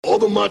all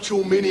the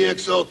macho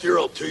maniacs out there,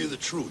 I'll tell you the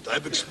truth.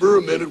 I've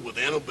experimented with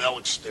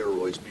anabolic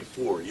steroids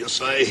before.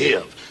 Yes, I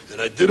have. And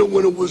I did it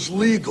when it was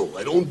legal.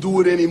 I don't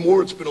do it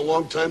anymore. It's been a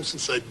long time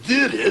since I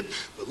did it.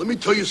 But let me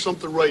tell you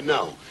something right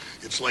now.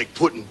 It's like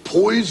putting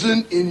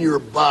poison in your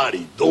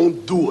body.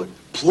 Don't do it.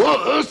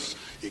 Plus,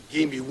 it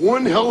gave me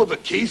one hell of a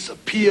case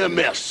of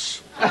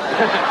PMS.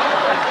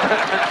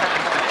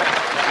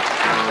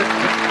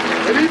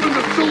 And even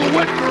the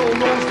silhouette girl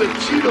knows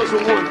that she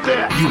doesn't want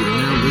that. You are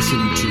now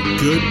listening to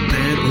Good,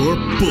 Bad, or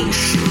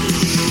Bullshit.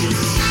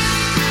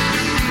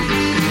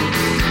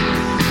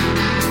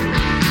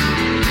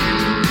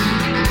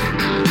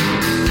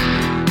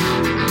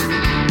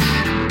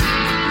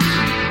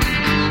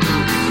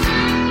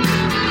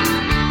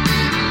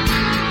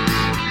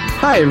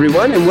 Hi,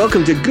 everyone, and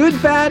welcome to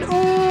Good, Bad,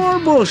 or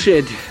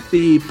Bullshit,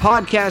 the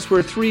podcast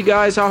where three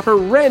guys offer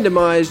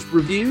randomized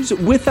reviews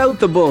without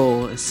the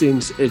bull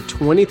since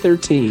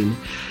 2013.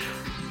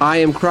 I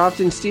am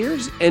Crofton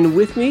Steers, and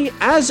with me,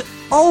 as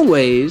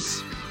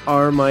always,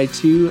 are my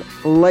two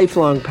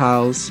lifelong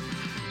pals,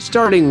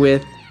 starting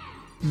with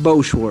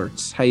Bo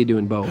Schwartz. How you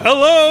doing, Bo?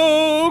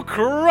 Hello,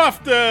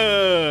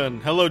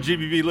 Crofton! Hello,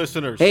 GBB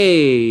listeners.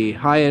 Hey,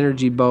 high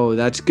energy Bo.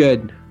 That's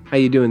good. How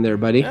you doing there,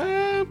 buddy?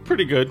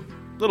 Pretty good.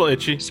 Little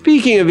itchy.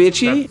 Speaking of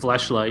itchy,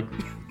 Fleshlight.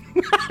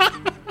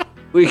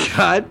 we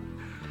got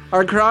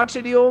our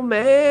crotchety old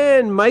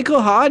man, Michael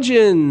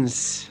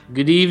Hodgins.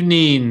 Good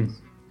evening,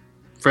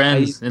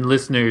 friends and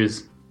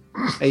listeners.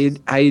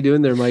 How you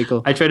doing there,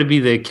 Michael? I try to be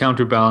the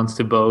counterbalance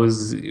to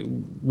Bo's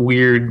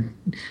weird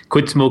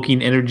quit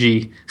smoking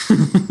energy.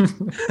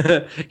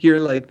 You're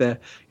like the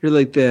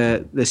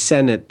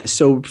Senate,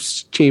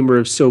 the chamber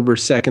of sober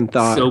second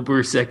thought.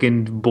 Sober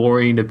second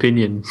boring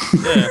opinion.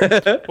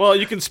 Yeah. Well,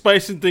 you can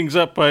spice things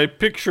up by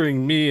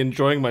picturing me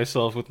enjoying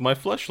myself with my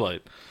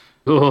fleshlight.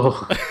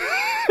 Oh.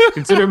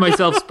 Consider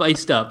myself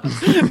spiced up.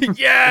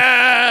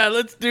 Yeah,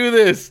 let's do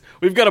this.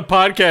 We've got a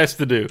podcast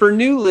to do. For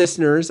new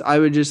listeners, I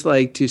would just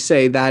like to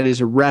say that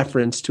is a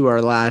reference to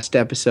our last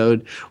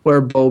episode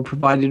where Bo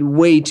provided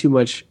way too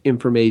much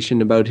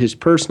information about his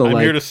personal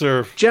life. I'm here to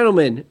serve.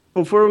 Gentlemen,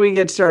 before we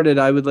get started,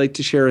 I would like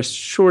to share a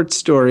short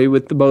story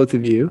with the both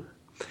of you.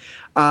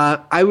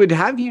 I would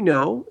have you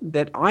know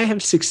that I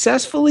have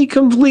successfully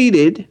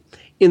completed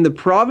in the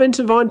province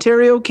of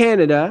Ontario,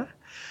 Canada,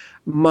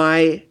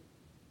 my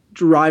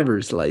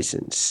driver's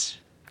license.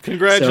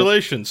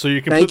 Congratulations. So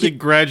you completely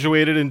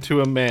graduated into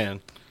a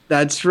man.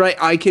 That's right.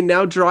 I can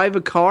now drive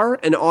a car,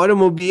 an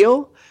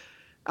automobile,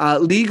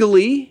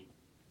 legally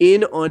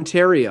in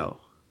Ontario.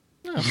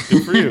 Oh,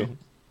 good for you.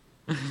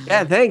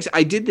 Yeah, thanks.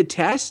 I did the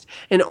test,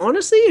 and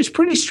honestly, it's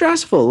pretty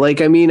stressful. Like,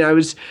 I mean,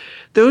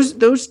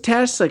 those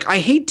tests, like, I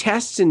hate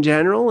tests in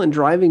general, and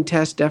driving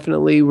tests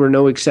definitely were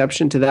no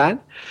exception to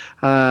that.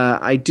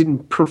 I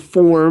didn't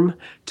perform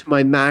to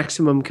my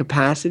maximum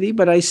capacity,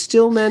 but I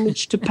still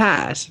managed to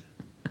pass.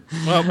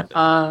 Well,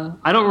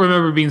 I don't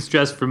remember being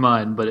stressed for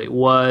mine, but it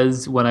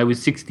was when I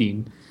was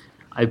 16.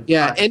 And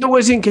it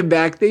was in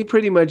Quebec. They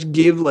pretty much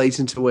give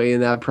license away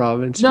in that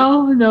province.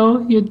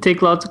 No, you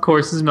take lots of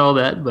courses and all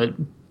that, but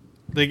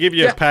they give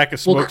you a pack of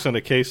smokes and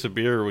a case of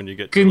beer when you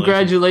get your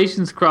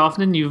congratulations,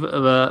 Crofton. You've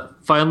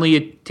finally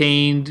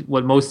attained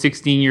what most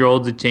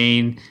 16-year-olds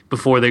attain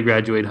before they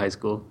graduate high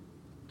school.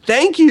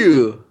 Thank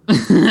you.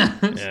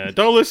 Yeah,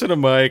 don't listen to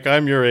Mike.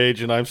 I'm your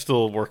age, and I'm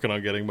still working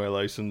on getting my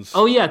license.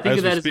 Oh yeah, think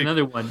of that as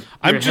another one.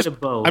 I'm just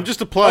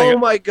applying. Oh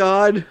my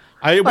God!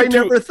 I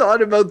never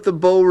thought about the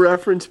Bo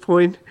reference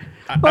point.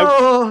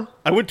 I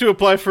went to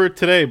apply for it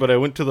today, but I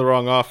went to the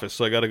wrong office,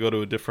 so I got to go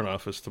to a different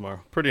office tomorrow.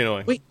 Pretty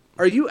annoying. Wait,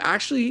 are you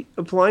actually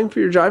applying for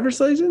your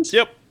driver's license?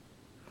 Yep.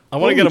 I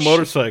want to get a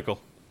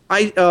motorcycle.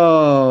 Bad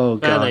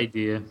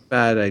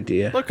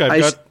idea. Look,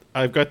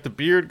 I've got the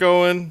beard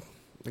going.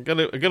 I'm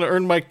gonna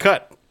earn my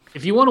cut.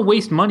 If you want to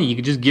waste money, you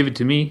could just give it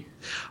to me.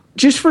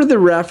 Just for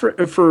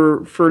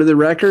the for the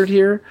record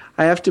here,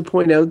 I have to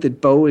point out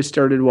that Bo has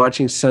started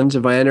watching Sons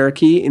of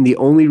Anarchy, and the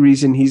only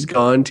reason he's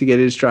gone to get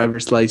his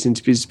driver's license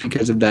is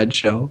because of that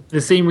show.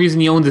 The same reason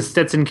he owns a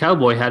Stetson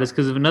cowboy hat is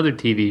because of another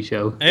TV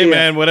show. Hey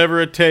man,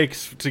 whatever it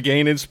takes to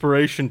gain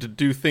inspiration to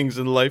do things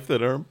in life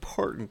that are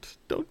important.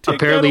 Don't take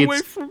that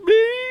away from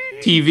me.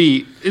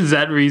 TV is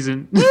that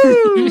reason.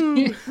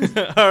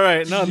 All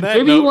right, no,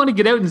 maybe you want to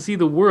get out and see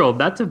the world.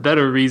 That's a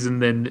better reason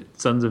than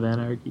Sons of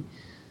Anarchy.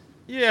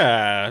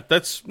 Yeah,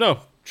 that's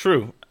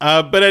true.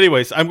 But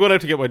anyways, I'm going to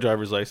have to get my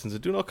driver's license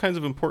and doing all kinds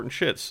of important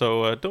shit.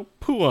 So don't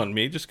poo on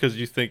me just because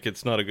you think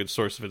it's not a good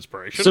source of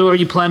inspiration. So are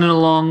you planning a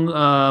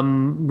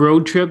long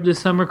road trip this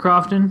summer,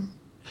 Crofton?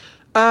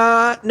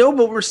 No,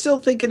 but we're still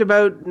thinking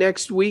about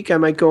next week. I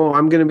might go.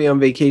 I'm going to be on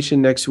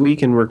vacation next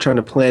week, and we're trying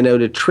to plan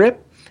out a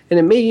trip. And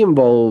it may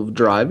involve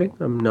driving.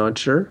 I'm not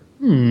sure.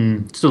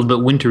 It's still a bit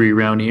wintry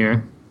around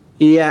here.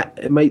 Yeah,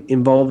 it might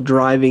involve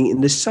driving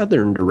in the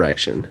southern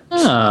direction.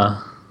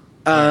 Well,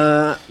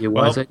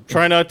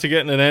 try not to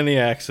get in any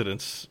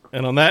accidents.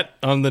 And on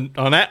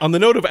the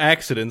note of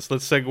accidents,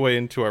 let's segue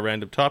into our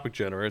random topic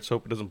generator. Let's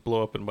hope it doesn't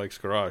blow up in Mike's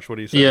garage. What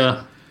do you say?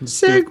 Yeah.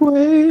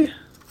 Segue.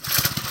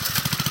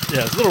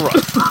 Yeah, it's a little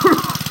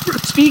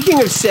rough. Speaking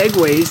of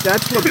segways,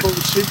 that's what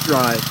boats should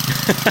drive.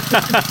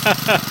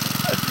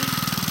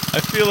 I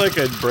feel like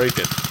I'd break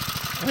it.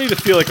 I need to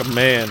feel like a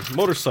man.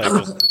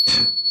 Motorcycle.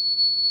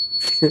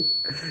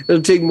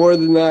 It'll take more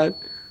than that.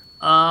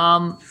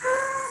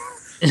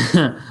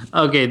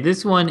 Okay,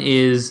 this one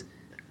is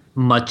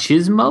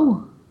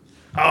Machismo.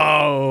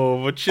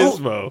 Oh,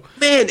 Machismo. Oh,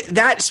 man,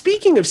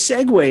 speaking of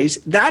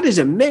segways, that is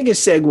a mega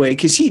segue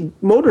because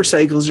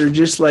motorcycles are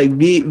just like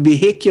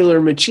vehicular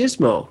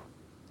machismo.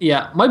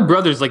 Yeah, my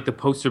brother's like the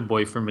poster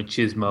boy for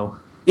Machismo.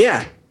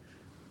 Yeah,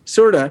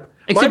 sort of.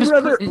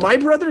 My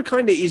brother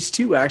kind of is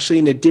too, actually,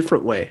 in a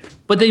different way.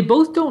 But they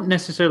both don't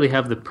necessarily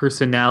have the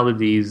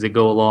personalities that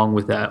go along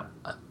with that,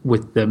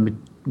 with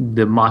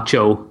the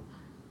macho.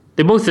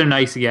 They both are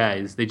nice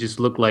guys. They just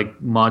look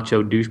like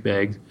macho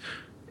douchebags.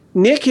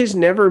 Nick has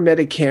never met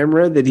a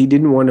camera that he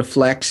didn't want to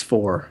flex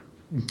for.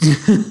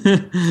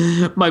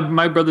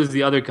 My brother's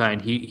the other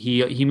kind.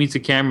 He meets a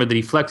camera that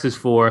he flexes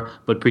for,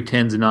 but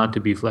pretends not to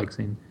be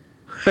flexing.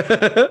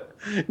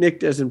 Nick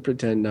doesn't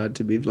pretend not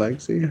to be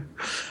flexing.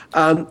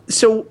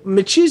 So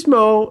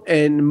machismo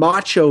and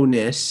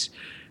macho-ness,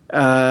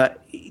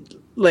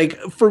 like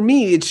for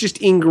me, it's just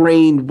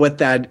ingrained what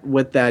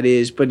that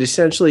is. But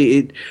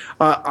essentially,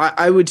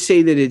 I would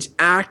say that it's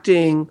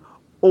acting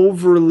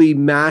overly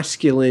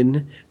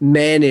masculine,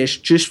 mannish,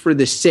 just for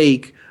the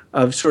sake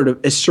of sort of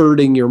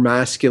asserting your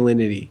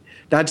masculinity.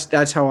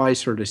 That's how I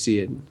sort of see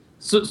it.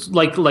 So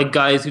like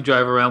guys who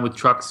drive around with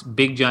trucks,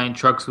 big giant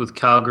trucks in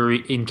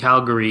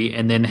Calgary,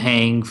 and then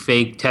hang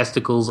fake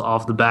testicles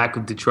off the back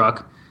of the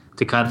truck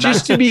to kind of.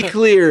 Just to be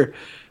clear,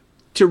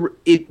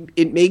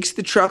 it makes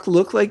the truck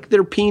look like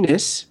their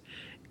penis,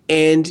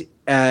 and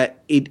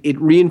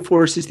it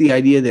reinforces the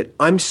idea that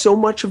I'm so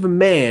much of a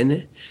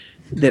man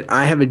that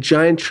I have a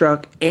giant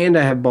truck and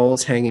I have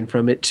balls hanging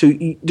from it. So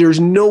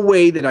there's no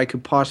way that I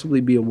could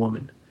possibly be a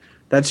woman.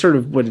 That's sort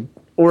of what,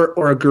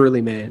 or a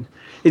girly man.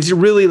 It's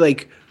really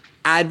like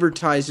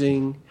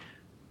advertising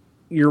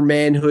your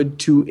manhood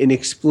to an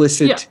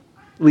explicitly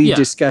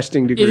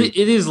disgusting degree.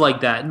 It is like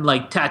that, and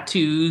like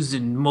tattoos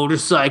and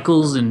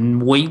motorcycles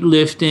and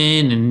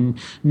weightlifting and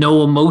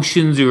no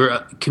emotions or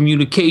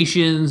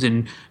communications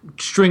and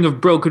string of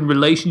broken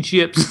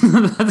relationships.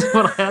 That's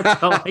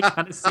how I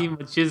kind of see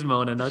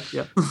machismo in a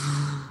nutshell.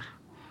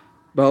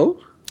 Bo?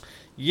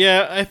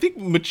 Yeah, I think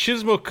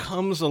machismo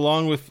comes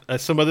along with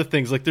some other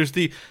things. Like there's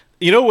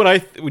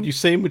when you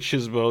say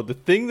machismo, the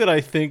thing that I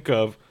think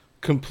of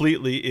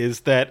completely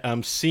is that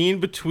scene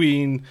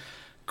between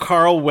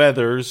Carl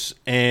Weathers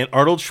and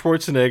Arnold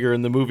Schwarzenegger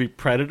in the movie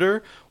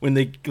Predator when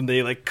they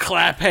like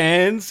clap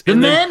hands. The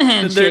man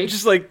handshake. And they're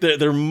just like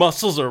their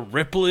muscles are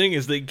rippling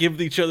as they give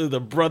each other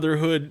the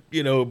brotherhood,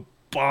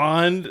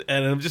 bond.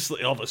 And I'm just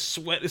like all the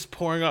sweat is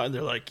pouring out, and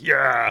they're like,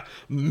 "Yeah,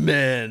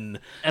 men."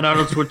 And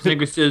Arnold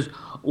Schwarzenegger says,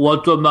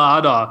 "What's the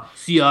matter?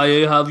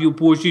 CIA have you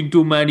pushing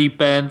too many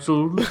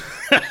pencils?"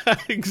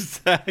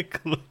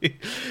 Exactly.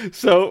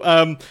 So,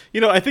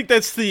 I think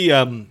that's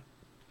the.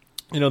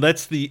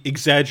 That's the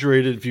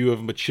exaggerated view of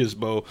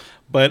machismo.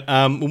 But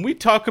when we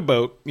talk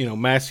about,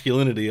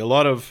 masculinity, a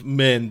lot of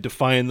men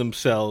define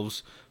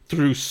themselves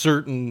through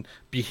certain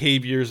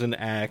behaviors and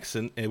acts,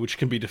 and which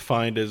can be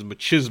defined as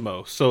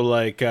machismo. So,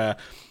 like,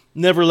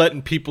 never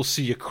letting people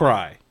see you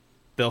cry.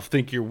 They'll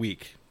think you're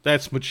weak.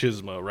 That's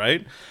machismo,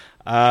 right?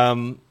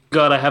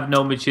 God, I have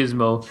no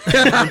machismo.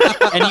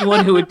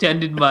 Anyone who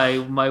attended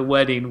my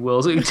wedding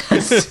will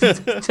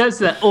test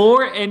that,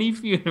 or any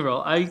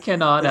funeral. I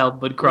cannot help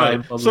but cry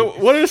in public. So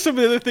what are some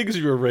of the other things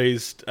you were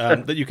raised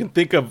that you can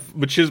think of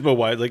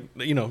machismo-wise? Like,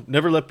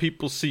 never let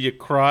people see you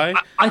cry?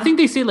 I think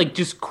they say, like,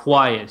 just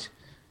quiet.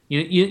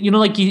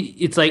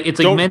 It's like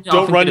men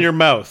don't run your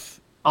mouth.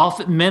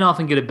 Men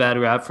often get a bad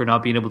rap for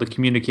not being able to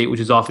communicate, which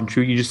is often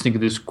true. You just think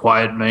of this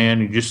quiet man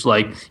who just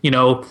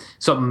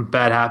something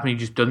bad happened, he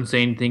just doesn't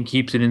say anything,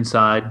 keeps it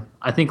inside.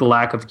 I think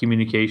lack of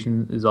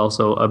communication is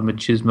also a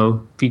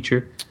machismo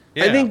feature.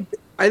 Yeah.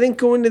 I think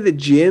going to the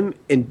gym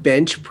and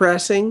bench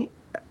pressing,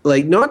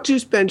 like not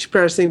just bench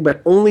pressing,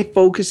 but only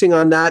focusing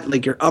on that,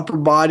 like your upper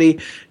body,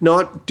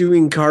 not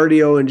doing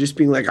cardio and just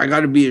being like, I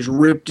got to be as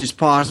ripped as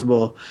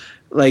possible.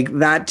 Like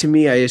that, to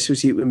me, I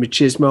associate with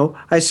machismo.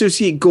 I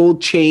associate gold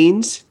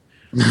chains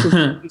with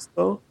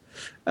machismo.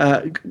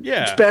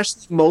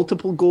 Especially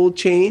multiple gold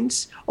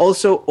chains.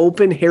 Also,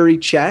 open hairy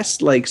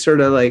chest, like sort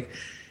of like,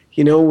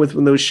 with one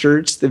of those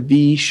shirts, the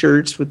V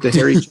shirts with the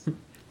hairy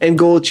and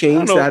gold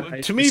chains.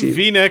 To me,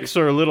 V-necks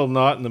are a little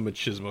not in the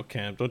machismo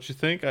camp, don't you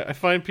think? I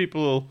find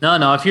people.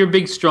 No. If you're a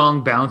big,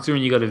 strong bouncer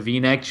and you got a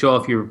V-neck, show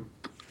off your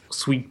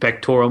sweet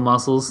pectoral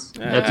muscles.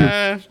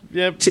 Yeah,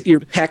 your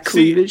pec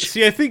cleavage.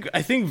 See, I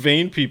think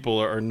vain people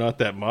are not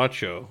that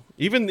macho.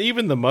 Even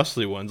the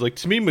muscly ones. Like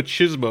to me,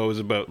 machismo is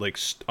about like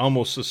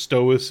almost a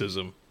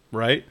stoicism,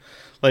 right?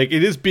 Like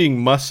it is being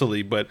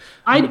muscly, but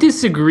I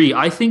disagree.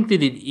 I think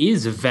that it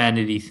is a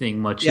vanity thing.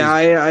 Much. Yeah,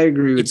 I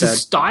agree with that. It's a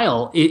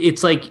style.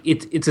 It's like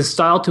it's a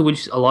style to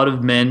which a lot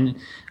of men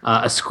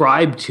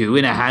ascribe to,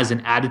 and it has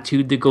an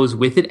attitude that goes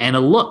with it and a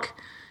look.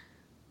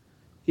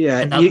 Yeah,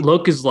 and that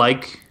look is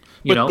like.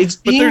 You know, It's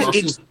But being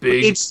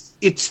there's-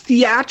 it's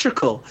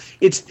theatrical.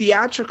 It's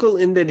theatrical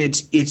in that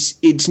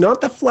it's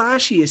not the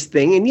flashiest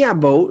thing, and yeah,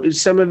 Bo,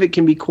 some of it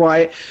can be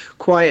quiet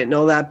and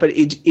all that, but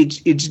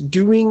it's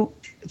doing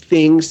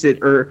things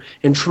that are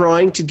and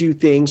trying to do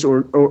things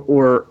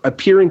or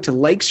appearing to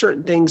like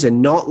certain things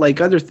and not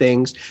like other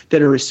things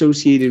that are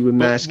associated with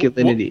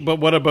masculinity. But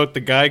what about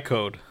the guy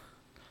code?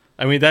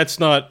 I mean, that's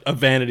not a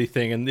vanity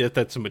thing, and yet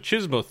that's a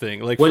machismo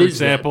thing. Like, What for is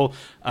that? example,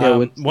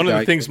 what's the one of the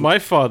guy things code? my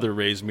father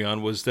raised me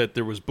on was that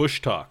there was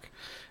bush talk.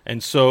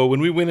 And so when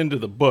we went into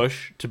the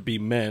bush to be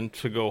men,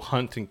 to go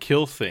hunt and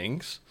kill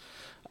things,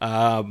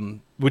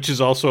 which is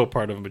also a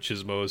part of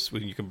machismo, is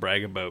when you can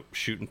brag about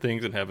shooting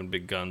things and having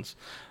big guns.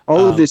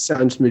 All of this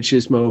sounds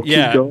machismo. Keep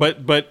Yeah,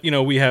 going. but you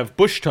know, we have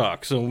bush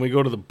talk. So when we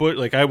go to the bush,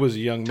 like I was a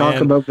young Talk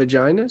man. about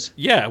vaginas.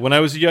 Yeah, when I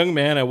was a young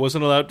man, I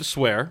wasn't allowed to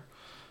swear.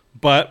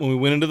 But when we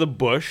went into the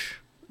bush,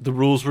 the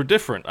rules were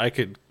different. I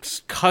could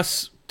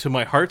cuss to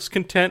my heart's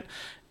content,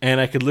 and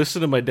I could listen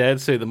to my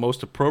dad say the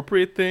most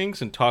appropriate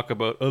things and talk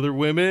about other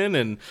women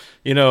and,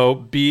 you know,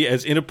 be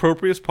as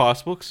inappropriate as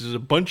possible because there's a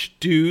bunch of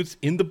dudes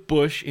in the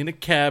bush in a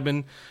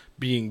cabin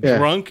being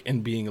drunk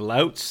and being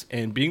louts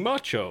and being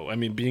macho. I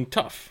mean, being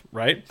tough,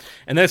 right?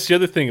 And that's the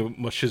other thing of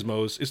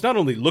machismo is it's not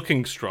only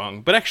looking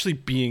strong, but actually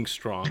being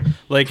strong.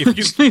 Like, if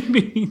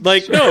you...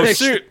 like, no,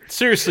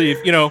 seriously,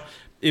 if, you know,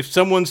 if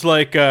someone's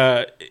like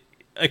I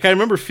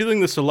remember feeling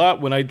this a lot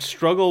when I'd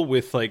struggle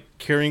with like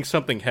carrying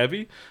something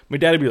heavy. My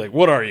dad would be like,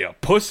 "What are you,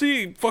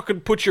 pussy?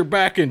 Fucking put your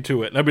back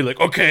into it." And I'd be like,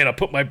 "Okay," and I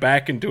put my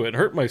back into it and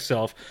hurt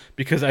myself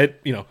because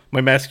my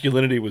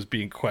masculinity was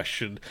being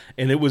questioned,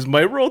 and it was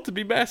my role to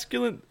be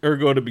masculine,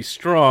 ergo to be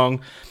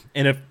strong.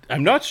 And if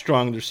I'm not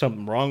strong, there's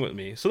something wrong with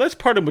me. So that's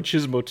part of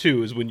machismo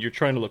too, is when you're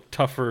trying to look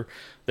tougher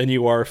than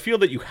you are, feel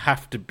that you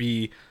have to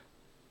be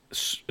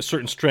a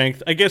certain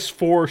strength, I guess,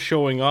 for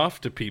showing off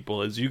to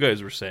people, as you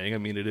guys were saying. I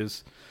mean, it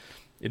is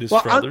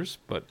for others,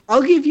 but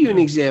I'll give you an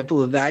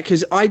example of that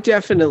because I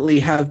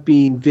definitely have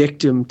been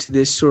victim to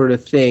this sort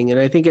of thing, and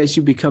I think as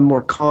you become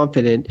more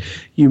confident,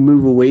 you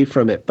move away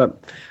from it.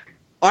 But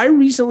I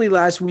recently,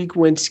 last week,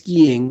 went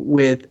skiing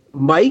with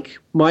Mike,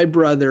 my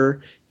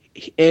brother,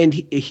 and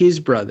his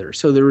brother.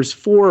 So there was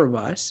 4 of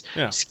us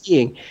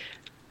skiing.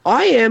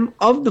 I am,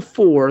 of the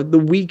 4, the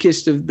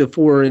weakest of the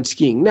 4 in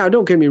skiing. Now,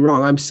 don't get me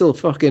wrong. I'm still a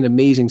fucking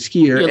amazing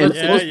skier.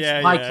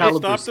 High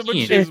caliber Stop the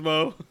skiing.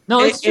 machismo.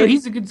 No, it's true.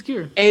 He's a good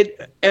skier.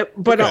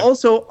 But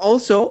also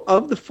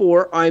of the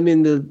 4,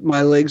 I'm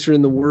my legs are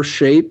in the worst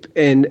shape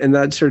and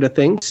that sort of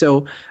thing.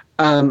 So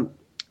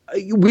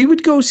we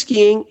would go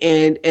skiing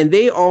and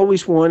they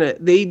always want to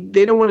they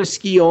don't want to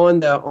ski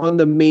on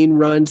the main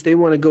runs. They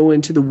want to go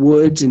into the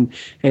woods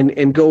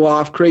and go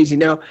off crazy.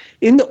 Now,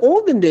 in the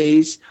olden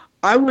days,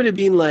 I would have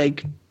been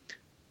like,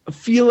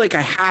 feel like I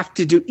have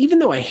to do, even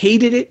though I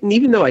hated it, and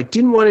even though I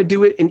didn't want to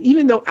do it, and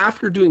even though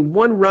after doing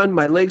one run,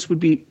 my legs would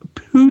be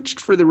pooched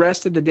for the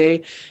rest of the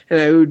day, and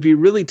I would be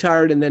really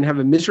tired and then have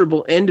a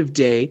miserable end of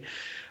day,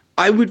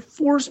 I would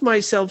force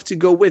myself to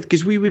go with,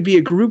 because we would be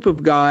a group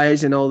of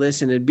guys and all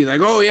this, and it'd be like,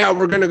 oh yeah,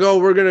 we're gonna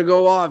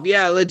go off,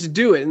 yeah, let's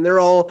do it. And they're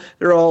all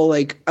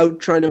like out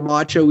trying to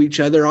macho each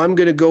other. I'm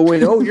gonna go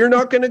in. Oh, you're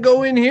not gonna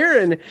go in here,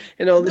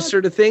 and all this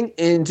sort of thing.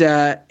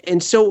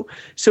 And so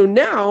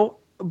now.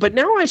 But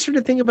now I sort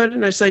of think about it,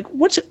 and I was like,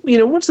 what's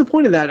the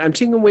point of that? I'm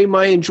taking away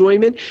my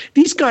enjoyment.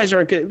 These guys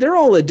they're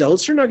all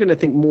adults. They're not going to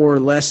think more or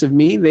less of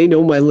me. They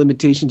know my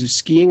limitations of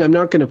skiing. I'm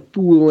not going to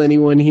fool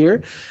anyone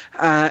here.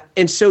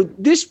 And so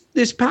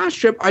this past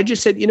trip, I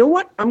just said, you know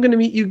what? I'm going to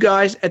meet you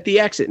guys at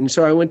the exit. And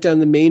so I went down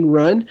the main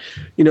run,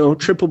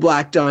 triple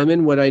black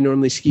diamond, what I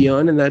normally ski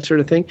on and that sort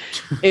of thing.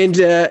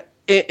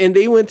 And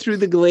they went through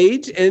the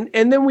glades, and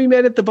then we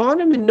met at the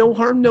bottom, and no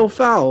harm, no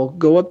foul.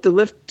 Go up the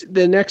lift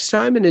the next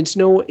time, and it's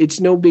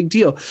no big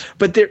deal.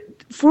 But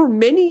for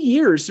many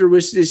years, there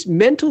was this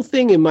mental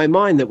thing in my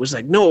mind that was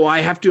like, no,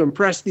 I have to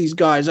impress these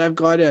guys. I've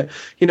got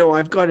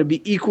to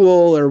be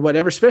equal or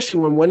whatever, especially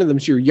when one of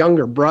them's your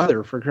younger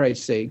brother, for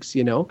Christ's sakes,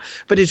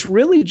 But it's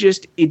really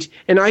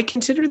and I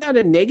consider that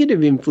a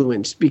negative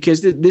influence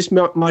because this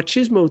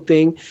machismo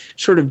thing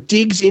sort of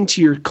digs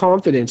into your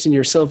confidence and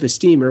your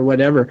self-esteem or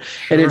whatever.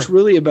 Sure. And it's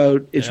really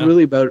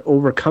about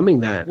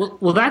overcoming that.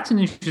 Well, that's an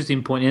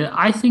interesting point. And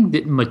I think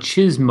that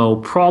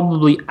machismo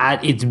probably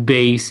at its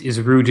base is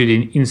rooted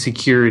in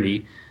insecurity.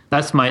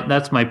 That's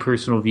my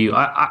personal view.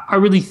 I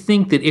really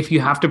think that if you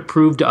have to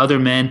prove to other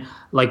men,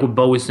 like what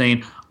Bo was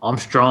saying, I'm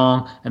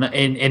strong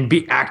and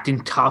be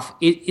acting tough,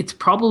 it's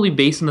probably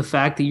based on the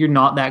fact that you're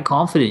not that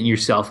confident in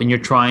yourself and you're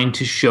trying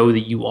to show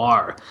that you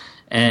are.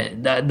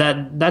 And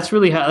that's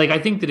really how, like, I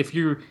think that if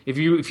you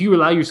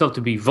allow yourself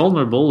to be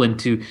vulnerable and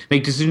to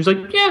make decisions like,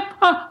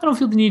 I don't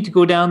feel the need to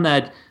go down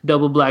that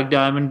double black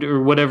diamond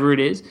or whatever it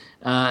is,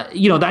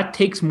 that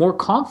takes more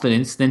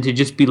confidence than to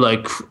just be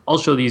like, I'll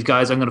show these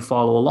guys, I'm going to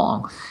follow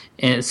along.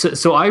 And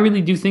so I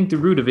really do think the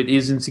root of it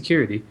is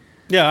insecurity.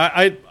 Yeah,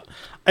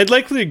 I'd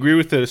likely agree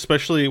with it,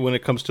 especially when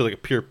it comes to like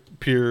a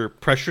peer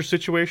pressure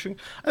situation.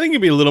 I think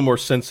you'd be a little more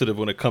sensitive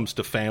when it comes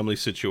to family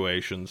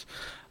situations.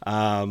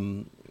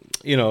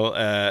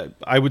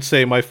 I would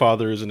say my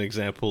father is an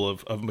example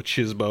of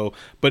machismo,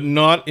 but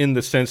not in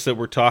the sense that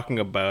we're talking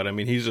about. I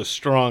mean, he's a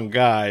strong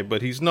guy,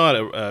 but he's not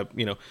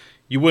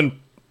you wouldn't.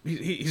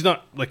 He's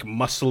not like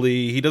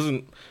muscly. He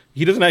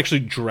doesn't actually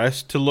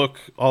dress to look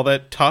all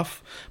that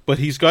tough, but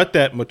he's got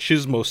that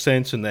machismo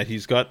sense, and that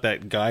he's got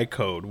that guy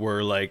code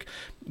where, like,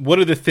 what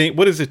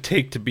does it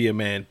take to be a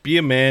man? Be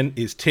a man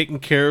is taking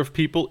care of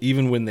people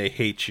even when they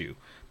hate you,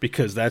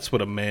 because that's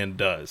what a man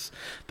does.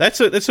 That's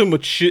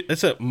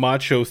a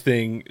macho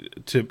thing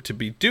to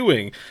be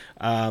doing,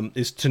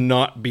 is to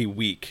not be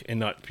weak and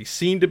not be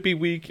seen to be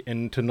weak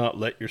and to not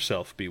let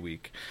yourself be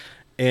weak.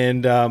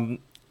 And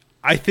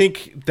I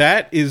think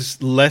that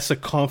is less a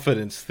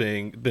confidence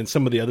thing than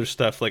some of the other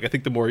stuff. Like, I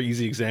think the more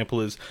easy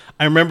example is,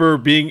 I remember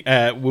being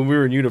when we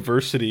were in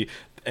university,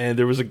 and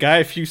there was a guy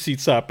a few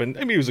seats up, and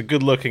I mean, he was a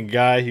good looking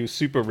guy. He was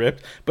super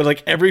ripped, but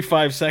like every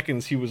 5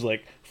 seconds he was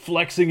like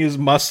flexing his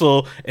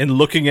muscle and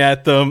looking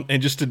at them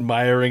and just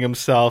admiring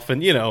himself.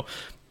 And,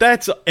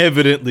 that's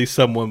evidently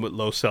someone with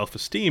low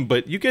self-esteem.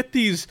 But you get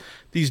these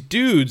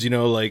dudes,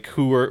 like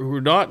who are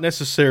not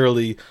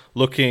necessarily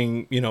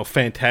looking,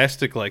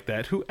 fantastic like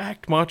that, who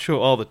act macho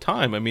all the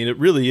time. I mean, it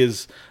really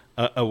is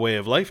a way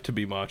of life to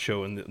be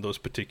macho in those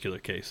particular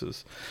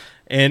cases.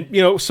 And,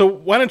 so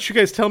why don't you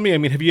guys tell me, I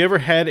mean, have you ever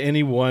had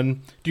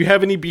anyone, do you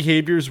have any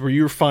behaviors where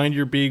you find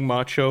you're being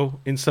macho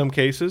in some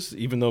cases,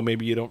 even though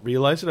maybe you don't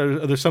realize it?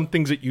 Are there some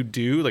things that you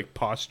do, like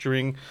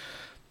posturing,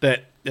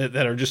 that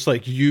are just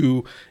like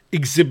you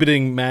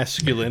exhibiting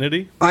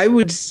masculinity? I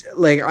would,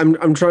 like,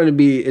 I'm trying to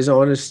be as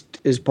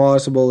honest as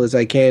possible as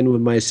I can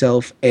with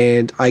myself,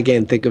 and I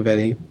can't think of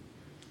any.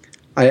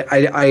 I'm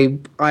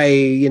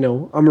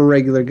a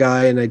regular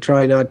guy, and I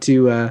try not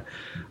to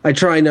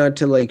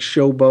like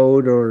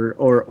showboat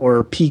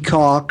or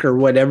peacock or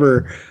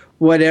whatever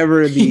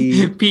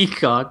the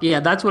peacock. Yeah,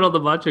 that's what all the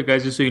macho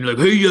guys are saying. Like,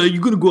 hey, you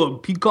gonna go out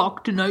and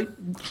peacock tonight?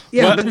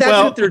 Yeah, but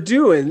that's what they're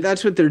doing.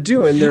 That's what they're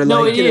doing.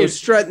 They're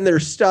strutting their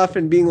stuff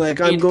and being like,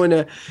 I'm going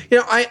to,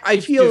 I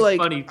feel like,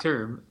 funny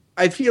term.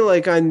 I feel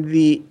like I'm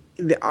the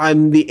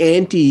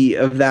anti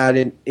of that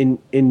in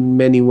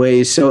many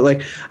ways. So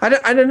like, I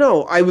don't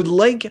know.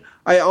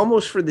 I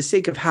almost, for the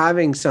sake of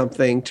having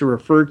something to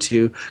refer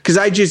to, because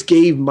I just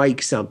gave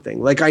Mike something.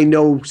 Like, I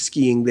know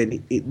skiing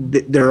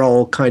that they're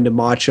all kind of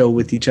macho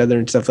with each other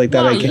and stuff like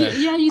that.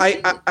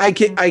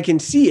 I can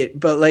see it,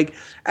 but like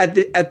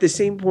at the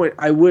same point,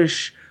 I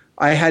wish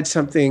I had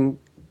something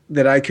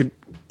that I could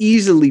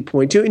easily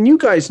point to. And you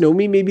guys know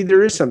me. Maybe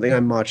there is something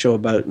I'm macho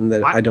about, and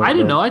that I don't know. I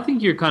don't know. I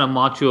think you're kind of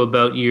macho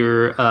about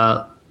your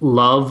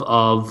love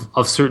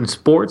of certain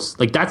sports.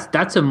 Like,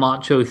 that's a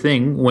macho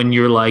thing when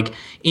you're like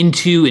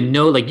into and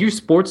know, like, your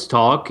sports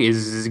talk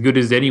is as good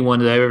as anyone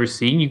that I've ever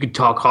seen. You could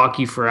talk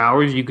hockey for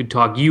hours. You could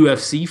talk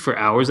UFC for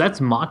hours. That's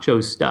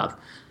macho stuff.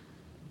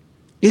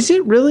 Is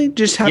it really?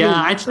 Just having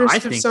interest I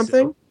think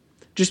something? So.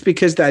 Just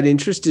because that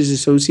interest is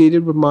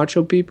associated with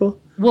macho people?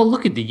 Well,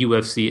 look at the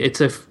UFC.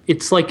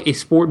 It's like a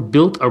sport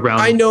built around.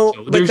 I know,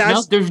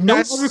 macho. There's no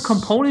other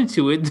component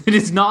to it that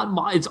is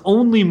not. It's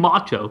only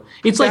macho.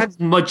 It's like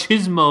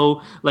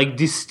machismo, like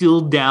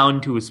distilled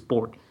down to a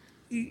sport.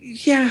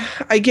 Yeah,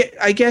 I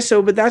guess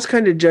so, but that's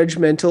kind of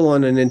judgmental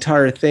on an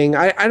entire thing.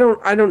 I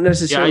don't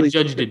necessarily.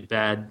 Yeah, I judged it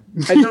bad.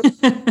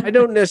 I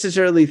don't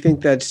necessarily think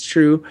that's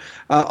true.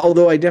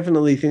 Although I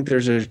definitely think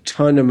there's a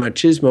ton of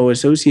machismo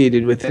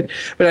associated with it.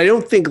 But I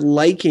don't think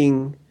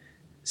liking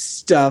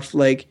stuff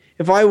like,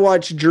 if I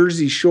watch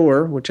Jersey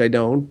Shore, which I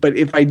don't, but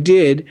if I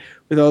did,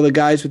 with all the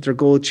guys with their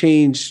gold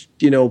chains,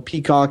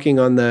 peacocking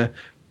on the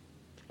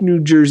New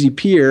Jersey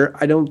pier,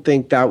 I don't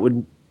think that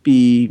would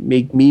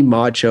make me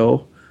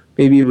macho.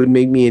 Maybe it would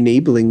make me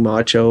enabling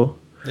macho.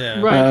 Yeah.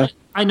 Right.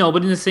 I know,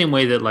 but in the same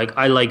way that, like,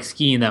 I like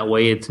skiing that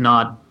way, it's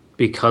not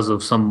because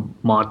of some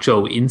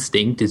macho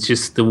instinct. It's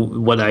just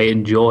what I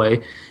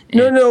enjoy.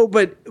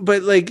 But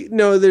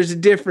there's a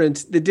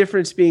difference. The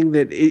difference being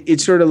that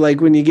it's sort of like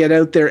when you get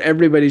out there,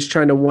 everybody's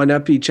trying to one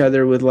up each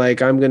other with,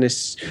 like, I'm going to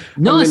ski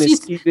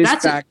this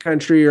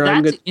backcountry, or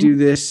I'm going to do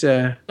this.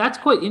 That's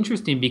quite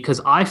interesting,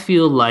 because I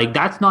feel like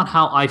that's not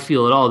how I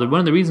feel at all. One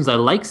of the reasons I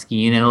like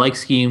skiing, and I like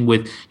skiing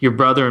with your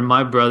brother and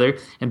my brother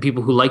and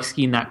people who like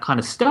skiing that kind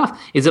of stuff,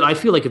 is that I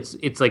feel like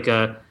it's like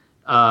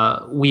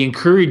we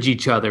encourage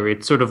each other.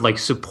 It's sort of like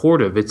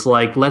supportive. It's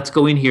like, let's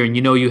go in here, and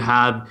you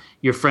have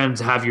your friends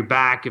have your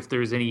back. If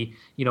there's any,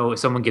 if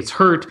someone gets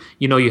hurt,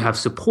 you have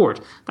support.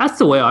 That's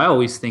the way I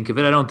always think of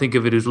it. I don't think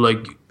of it as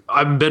like,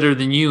 I'm better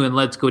than you and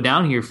let's go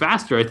down here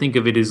faster. I think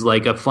of it as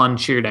like a fun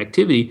shared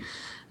activity.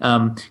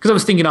 Because I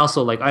was thinking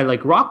also, like, I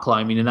like rock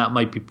climbing, and that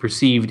might be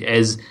perceived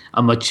as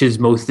a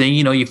machismo thing.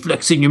 You're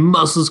flexing your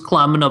muscles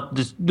climbing up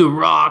the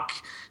rock,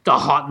 the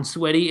hot and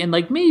sweaty, and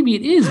like maybe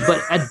it is, but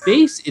at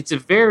base it's a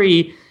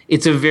very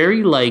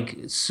like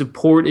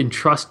support and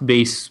trust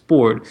based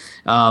sport,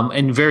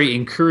 and very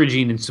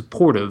encouraging and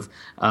supportive,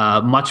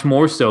 much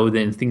more so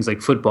than things like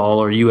football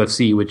or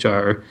UFC, which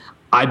are,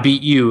 I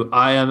beat you,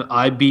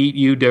 I beat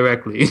you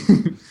directly.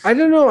 I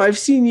don't know. I've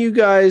seen you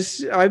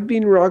guys. I've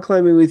been rock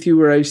climbing with you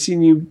where I've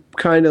seen you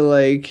kind of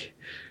like,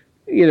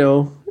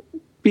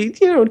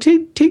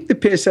 take the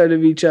piss out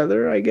of each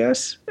other, I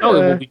guess.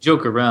 We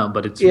joke around,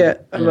 but it's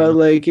about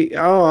like,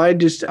 oh, I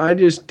just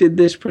did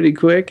this pretty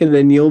quick, and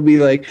then you'll be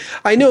like,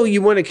 I know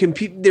you want to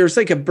compete. There's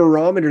like a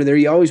barometer there.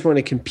 You always want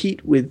to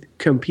compete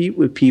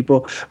with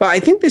people. But I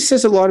think this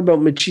says a lot about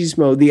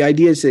machismo. The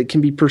idea is that it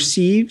can be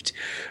perceived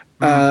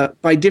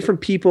by different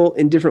people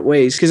in different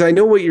ways. Because I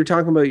know what you're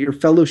talking about, your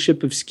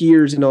fellowship of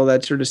skiers and all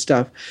that sort of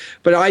stuff.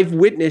 But I've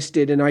witnessed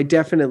it, and I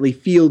definitely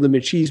feel the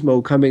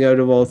machismo coming out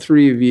of all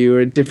three of you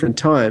at different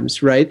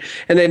times, right?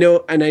 And I know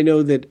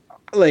that,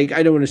 like,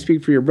 I don't want to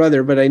speak for your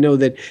brother, but I know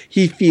that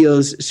he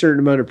feels a certain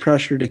amount of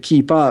pressure to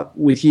keep up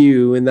with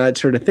you and that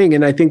sort of thing.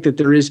 And I think that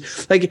there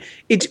is, like,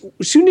 it's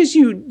as soon as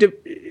you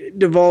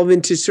devolve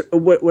into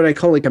what I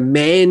call like a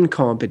man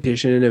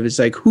competition, and it's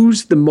like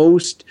who's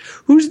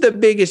the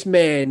biggest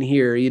man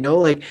here,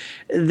 like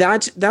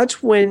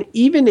that's when,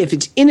 even if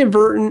it's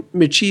inadvertent,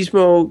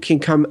 machismo can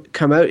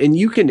come out, and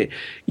you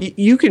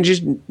can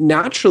just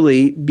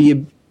naturally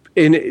be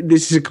and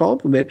this is a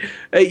compliment.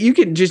 You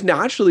can just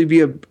naturally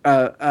be a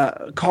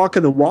cock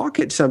of the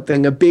walk at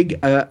something, a big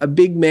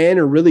man,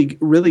 or really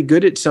really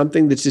good at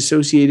something that's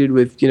associated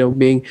with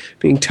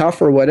being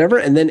tough or whatever,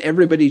 and then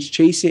everybody's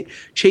chasing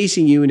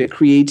you, and it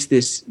creates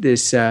this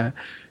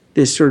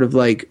sort of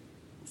like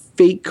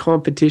fake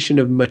competition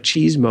of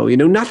machismo.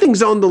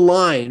 Nothing's on the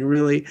line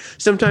really.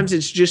 Sometimes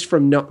it's just for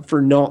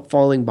not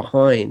falling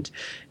behind.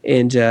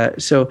 And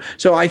so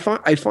I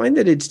find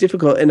that it's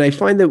difficult, and I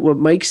find that what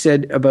Mike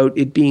said about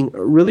it being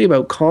really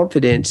about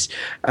confidence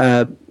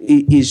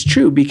is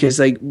true, because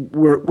like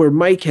where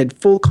Mike had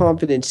full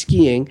confidence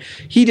skiing,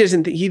 he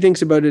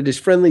thinks about it as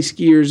friendly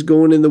skiers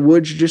going in the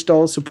woods, just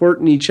all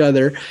supporting each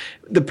other.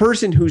 The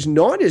person who's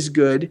not as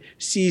good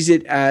sees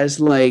it as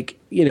like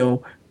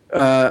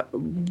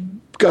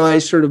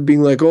guys sort of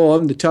being like, oh,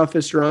 I'm the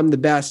toughest, or I'm the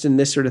best, and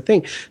this sort of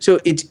thing. So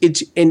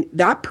it's and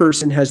that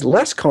person has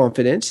less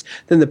confidence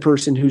than the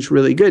person who's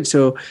really good.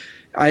 So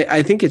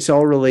I think it's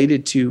all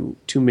related to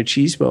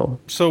machismo.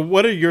 So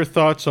what are your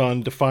thoughts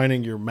on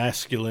defining your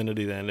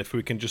masculinity then? If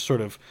we can just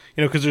sort of,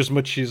 because there's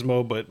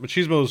machismo, but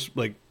machismo's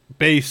like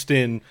based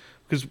in,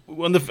 because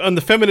on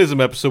the feminism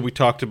episode we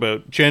talked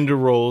about gender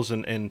roles,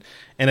 and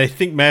I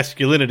think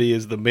masculinity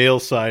is the male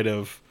side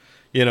of,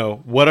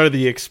 what are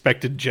the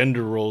expected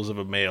gender roles of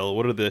a male?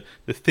 What are the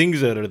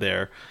things that are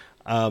there?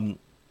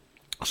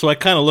 So I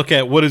kind of look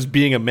at what is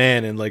being a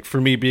man, and like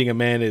for me, being a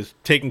man is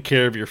taking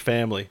care of your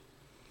family,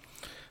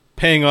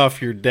 paying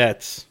off your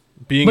debts,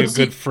 being a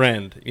good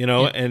friend,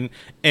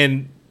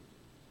 and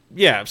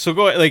yeah. So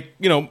go like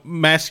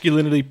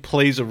masculinity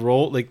plays a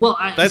role. Like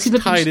that's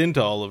tied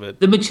into all of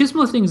it. The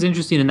machismo thing is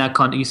interesting in that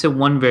context. You said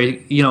one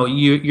very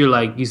you're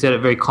like, you said it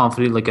very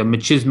confidently, like a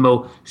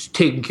machismo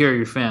taking care of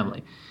your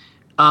family.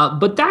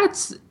 But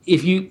that's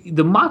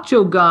the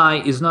macho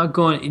guy is not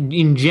going,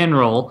 in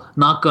general,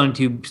 not going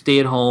to stay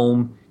at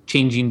home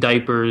changing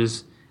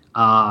diapers,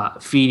 bottle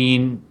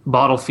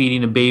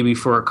feeding a baby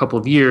for a couple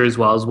of years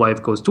while his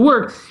wife goes to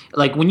work.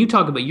 Like when you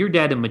talk about your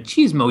dad and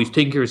machismo, he's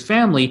taking care of his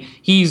family.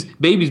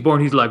 Baby's born,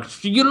 he's like,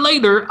 see you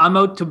later. I'm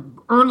out to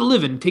earn a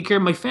living, take care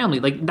of my family.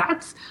 Like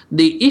that's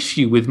the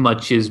issue with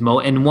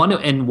machismo,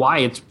 and why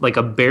it's like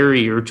a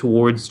barrier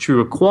towards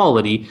true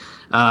equality.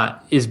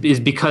 Is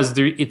because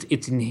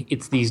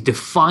it's these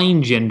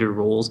defined gender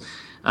roles.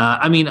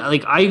 I mean,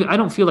 like I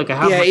don't feel like I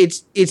have. Yeah,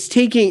 it's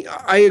taking.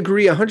 I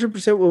agree 100%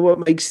 with what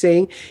Mike's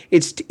saying.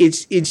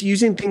 It's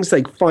using things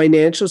like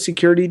financial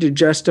security to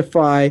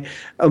justify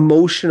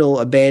emotional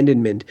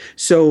abandonment.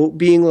 So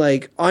being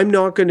like, I'm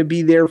not going to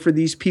be there for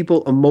these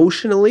people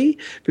emotionally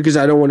because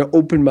I don't want to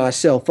open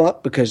myself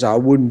up because I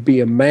wouldn't be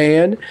a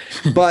man,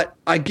 but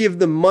I give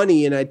them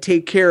money and I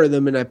take care of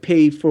them and I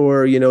pay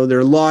for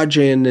their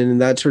lodging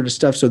and that sort of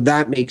stuff. So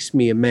that makes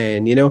me a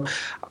man.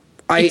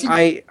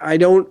 I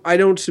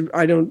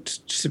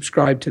don't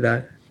subscribe to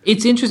that.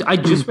 It's interesting. I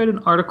just read an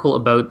article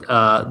about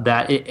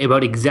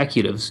about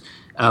executives,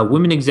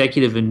 women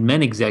executive and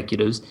men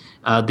executives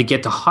that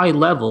get to high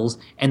levels,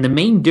 and the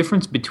main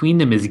difference between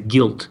them is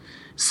guilt.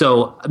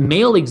 So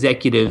male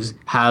executives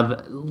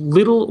have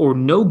little or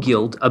no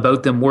guilt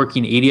about them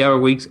working 80-hour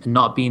weeks and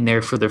not being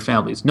there for their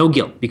families. No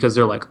guilt, because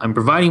they're like, I'm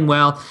providing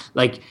well,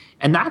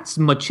 and that's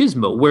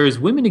machismo. Whereas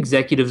women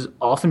executives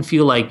often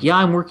feel like, yeah,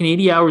 I'm working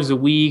 80 hours a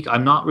week,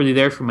 I'm not really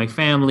there for my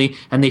family,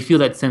 and they feel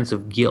that sense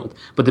of guilt.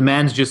 But the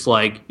man's just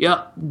like,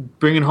 yeah,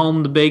 bringing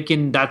home the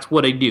bacon, that's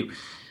what I do.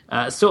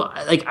 So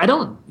I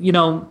don't,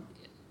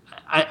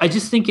 I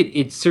just think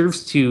it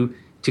serves to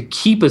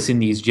keep us in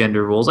these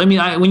gender roles. I mean,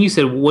 when you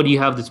said, what do you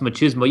have this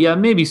machismo? Yeah,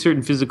 maybe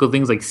certain physical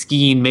things like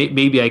skiing,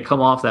 maybe I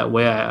come off that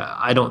way.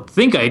 I don't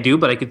think I do,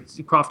 but I could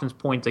see Crofton's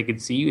points. I could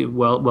see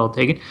well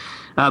taken.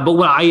 But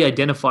when I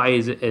identify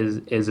as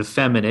a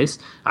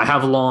feminist, I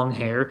have long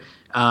hair.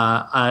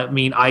 I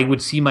mean, I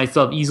would see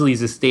myself easily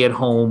as a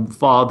stay-at-home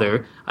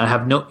father. I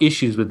have no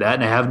issues with that,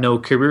 and I have no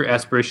career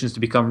aspirations to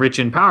become rich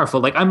and powerful.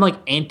 Like I'm like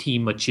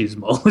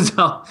anti-machismo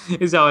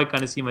is how I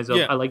kind of see myself.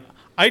 Yeah.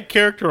 I'd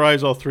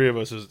characterize all three of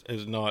us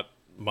as not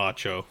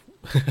macho.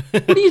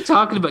 What are you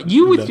talking about?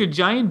 You with your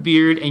giant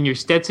beard and your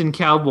Stetson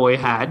cowboy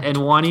hat and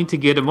wanting to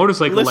get a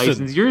motorcycle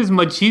license. You're as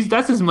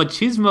that's as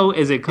machismo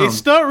as it comes.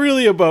 It's not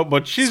really about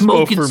machismo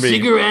Smoking for me.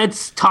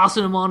 cigarettes,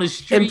 tossing them on the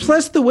street. And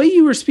plus, the way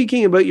you were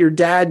speaking about your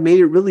dad made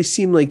it really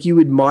seem like you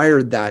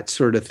admired that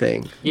sort of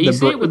thing. Yeah, you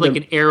say it with like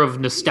an air of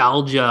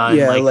nostalgia.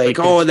 Yeah, and like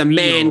the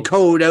man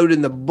code out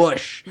in the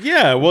bush.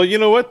 Yeah, well, you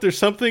know what? There's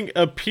something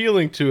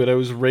appealing to it. I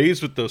was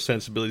raised with those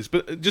sensibilities.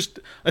 But just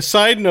a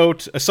side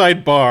note, a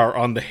sidebar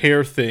on the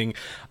hair thing.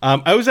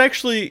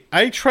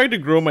 I tried to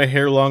grow my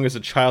hair long as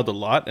a child a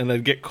lot, and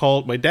I'd get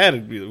called, my dad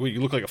would be like, well,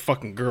 you look like a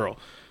fucking girl.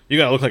 You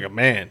gotta look like a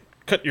man.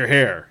 Cut your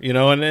hair,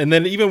 and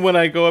then even when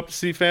I go up to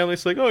see family,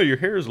 it's like, oh, your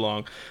hair is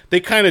long. They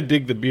kind of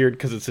dig the beard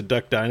because it's a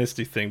Duck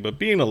Dynasty thing, but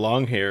being a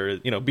long hair,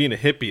 being a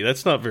hippie,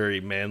 that's not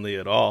very manly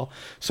at all.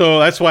 So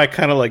that's why I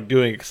kind of like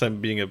doing it, because I'm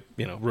being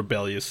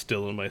rebellious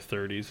still in my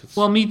 30s. It's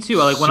me too.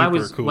 Like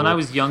when I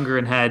was younger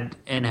and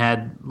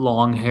had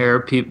long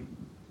hair,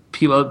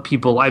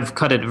 people I've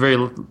cut it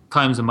very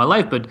times in my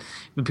life, but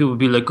people would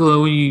be like,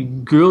 oh, when you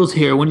girls'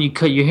 hair, when you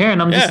cut your hair,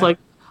 and I'm just like,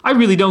 I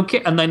really don't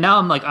care. And then now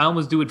I'm like, I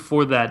almost do it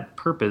for that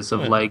purpose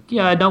of I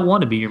don't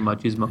want to be your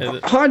machismo.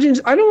 Hodgins,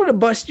 I don't want to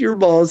bust your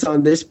balls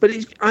on this, but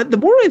the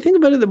more I think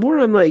about it, the more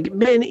I'm like,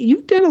 man,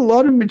 you've done a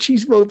lot of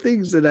machismo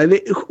things that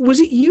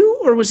was it you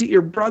or was it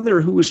your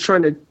brother who was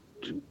trying to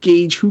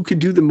gauge who could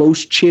do the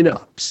most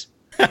chin-ups?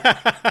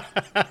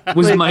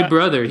 Was my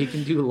brother. He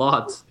can do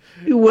lots.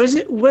 Was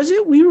it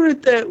we were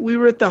at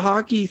the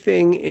hockey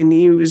thing, and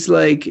he was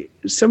like,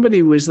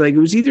 somebody was like, it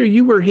was either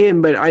you or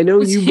him, but I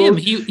know you both.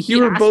 He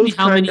were asked both me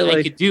how many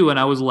I could do, and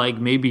I was like,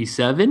 maybe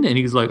 7, and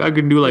he's like, I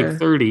can do like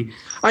 30.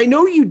 I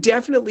know you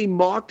definitely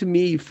mocked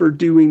me for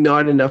doing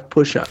not enough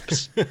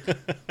push-ups.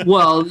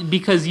 Well,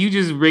 because you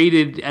just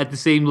rated at the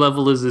same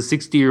level as a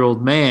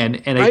 60-year-old man,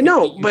 and I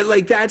know, but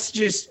like that's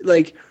just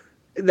like.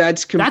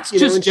 That's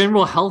just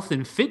general health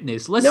and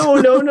fitness.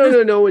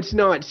 No, it's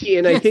not. See,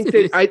 and I think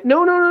that I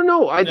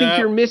think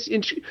you're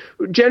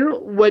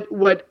general.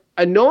 What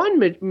a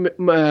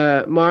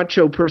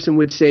non-macho person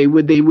would say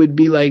they would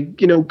be like,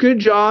 good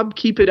job,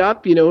 keep it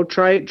up,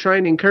 try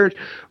and encourage.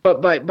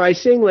 But by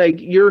saying like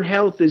your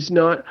health is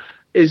not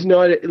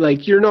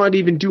like you're not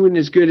even doing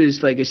as good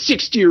as like a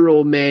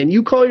 60-year-old man.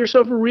 You call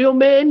yourself a real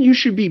man? You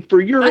should be,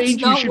 for your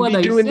age, you should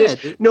be doing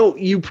this. No,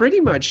 you pretty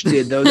much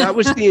did, though. That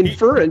was the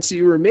inference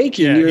you were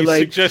making. Yeah, you're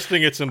like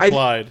suggesting it's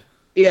implied.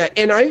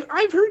 And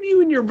I've heard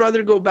you and your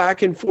brother go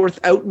back and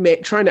forth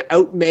trying to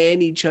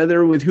outman each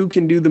other with who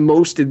can do the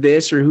most of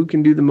this or who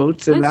can do the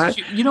most of that.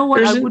 True. You know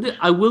what?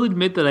 I will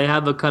admit that I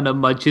have a kind of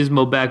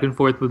machismo back and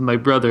forth with my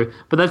brother,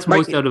 but that's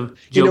most out of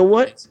joke. You know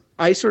what?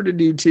 I sort of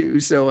do too.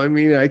 So I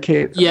mean, I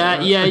can't. Yeah,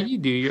 you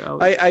do. You're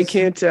always, I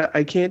can't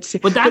say.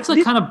 But that's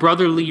a kind of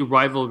brotherly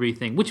rivalry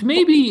thing, which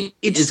maybe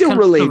it's is still kind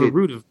related. Of the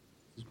root of.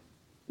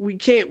 We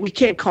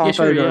can't cop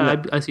out on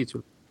that. I see it's.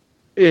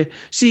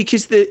 See,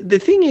 because the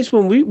thing is,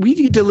 when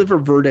we deliver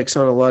verdicts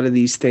on a lot of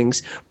these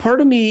things,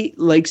 part of me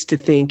likes to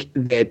think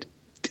that,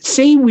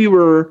 say we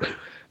were.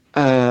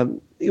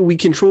 We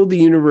controlled the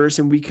universe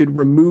and we could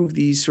remove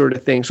these sort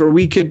of things, or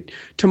we could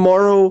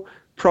tomorrow.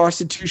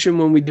 Prostitution,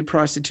 when we did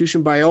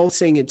prostitution, by all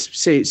saying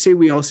say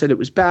we all said it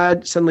was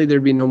bad, suddenly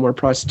there'd be no more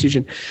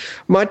prostitution.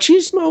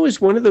 Machismo is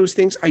one of those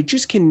things I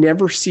just can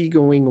never see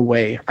going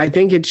away. I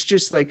think it's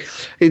just like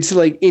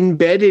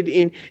embedded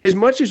in, as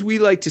much as we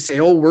like to say,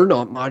 oh, we're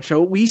not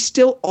macho, we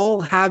still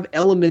all have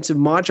elements of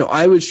macho.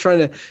 I was trying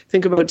to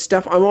think about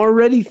stuff. I'm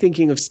already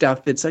thinking of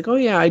stuff that's like, oh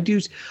yeah, I do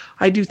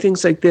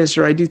things like this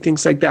or I do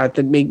things like that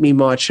make me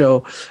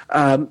macho.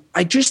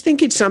 I just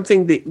think it's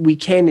something that we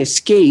can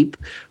escape,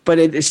 but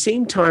at the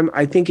same time,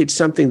 I think it's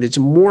something that's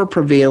more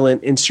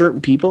prevalent in certain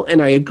people.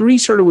 And I agree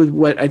sort of with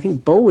what I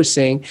think Bo was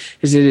saying,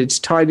 is that it's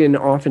tied in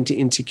often to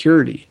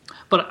insecurity.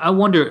 But I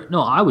wonder,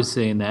 no, I was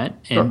saying that,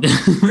 and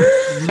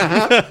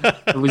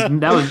that was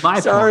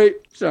my point.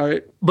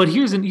 Sorry. But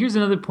here's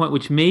another point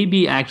which may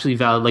be actually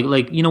valid.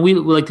 Like we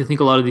like to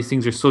think a lot of these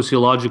things are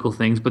sociological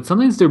things, but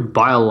sometimes they're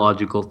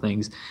biological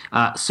things.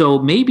 So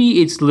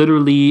maybe it's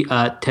literally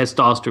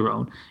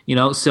testosterone.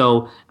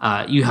 So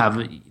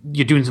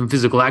you're doing some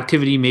physical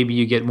activity. Maybe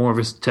you get more of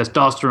a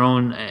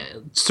testosterone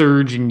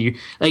surge,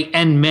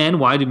 and men.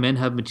 Why do men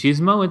have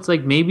machismo? It's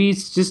like maybe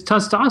it's just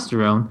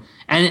testosterone,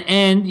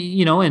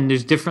 and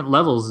there's different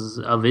levels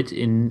of it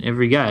in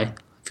every guy. I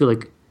feel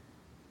like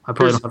I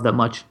probably don't have that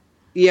much.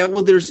 Yeah,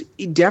 well, there's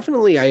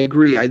definitely, I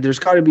agree. There's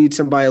got to be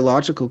some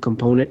biological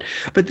component.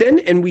 But then,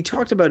 and we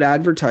talked about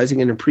advertising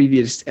in a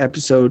previous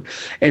episode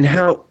and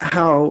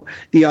how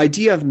the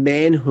idea of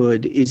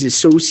manhood is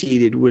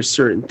associated with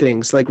certain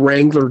things like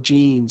Wrangler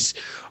jeans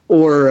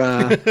or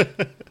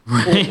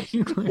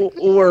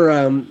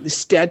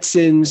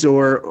Stetsons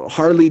or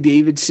Harley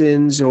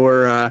Davidsons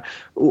or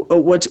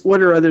what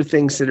are other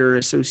things that are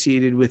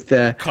associated with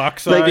cock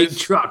size, big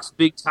trucks,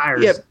 big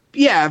tires.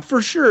 Yeah,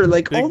 for sure.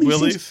 Like big all these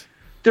willies. things.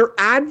 they're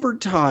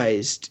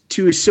advertised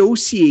to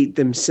associate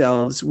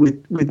themselves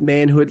with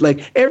manhood.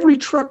 Like every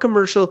truck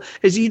commercial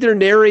is either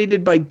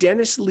narrated by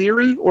Dennis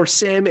Leary or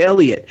Sam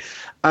Elliott.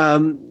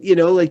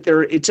 Like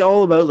it's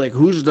all about like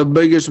who's the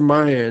biggest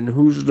man,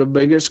 who's the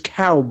biggest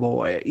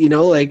cowboy, and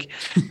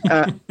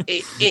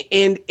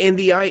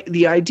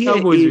the idea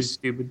Cowboys are is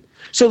stupid.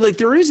 so like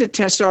there is a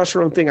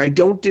testosterone thing. I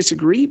don't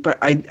disagree, but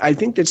I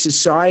think that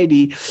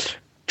society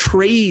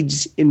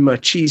trades in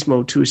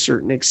machismo to a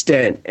certain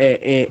extent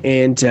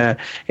and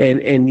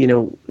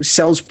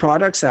sells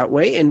products that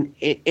way, and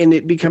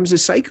it becomes a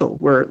cycle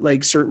where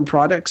like certain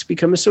products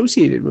become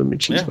associated with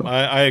machismo. Yeah,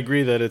 I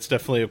agree that it's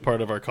definitely a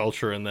part of our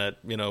culture, and that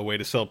a way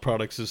to sell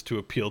products is to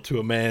appeal to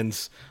a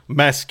man's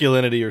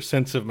masculinity or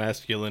sense of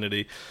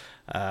masculinity,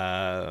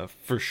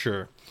 for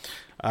sure.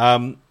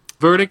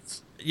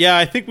 Verdicts? Yeah,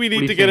 I think we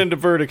need to get into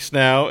verdicts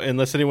now,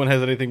 unless anyone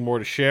has anything more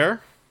to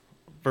share.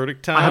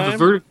 Verdict time.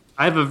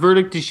 I have a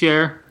verdict to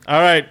share.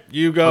 All right,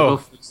 you go. I'll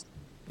go first.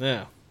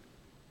 Yeah.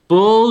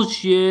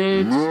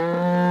 Bullshit.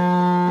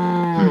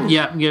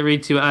 Yeah, get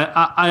right to it.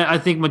 I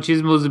think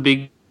machismo is a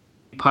big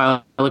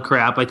pile of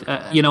crap. I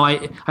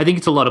think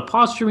it's a lot of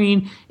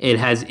posturing. It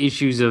has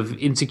issues of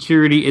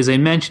insecurity, as I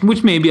mentioned,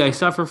 which maybe I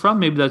suffer from.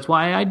 Maybe that's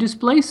why I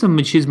display some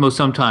machismo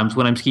sometimes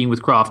when I'm skiing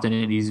with Crofton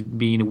and he's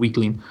being a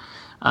weakling.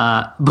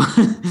 But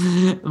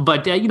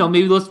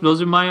maybe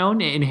those are my own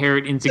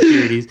inherent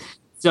insecurities.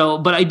 So,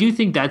 but I do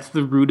think that's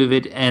the root of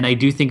it, and I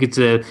do think it's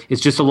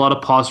just a lot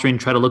of posturing,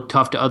 try to look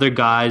tough to other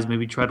guys,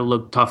 maybe try to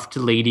look tough to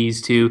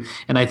ladies too,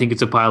 and I think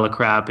it's a pile of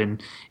crap,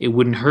 and it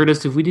wouldn't hurt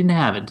us if we didn't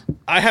have it.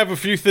 I have a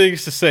few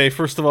things to say.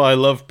 First of all, I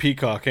love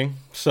peacocking,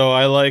 so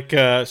I like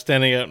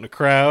standing out in a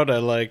crowd. I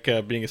like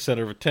being a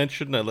center of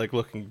attention. I like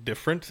looking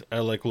different.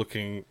 I like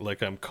looking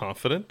like I'm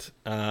confident,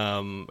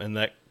 and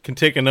that can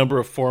take a number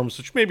of forms,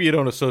 which maybe you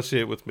don't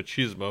associate with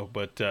machismo,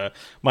 but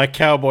my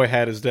cowboy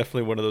hat is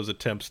definitely one of those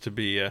attempts to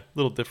be a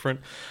little different.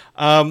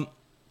 The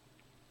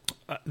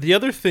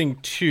other thing,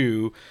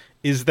 too,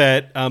 is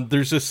that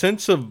there's a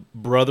sense of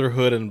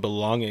brotherhood and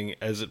belonging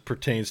as it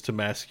pertains to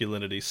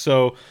masculinity.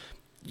 So,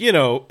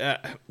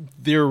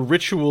 there are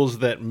rituals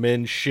that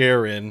men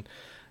share in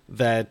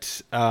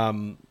that I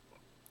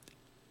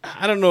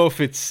don't know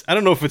if it's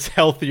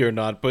healthy or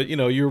not, but,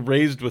 you're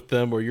raised with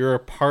them or you're a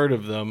part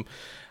of them.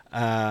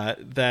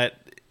 That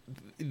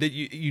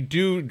you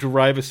do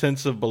derive a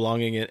sense of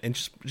belonging and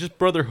just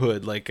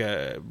brotherhood, like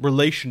a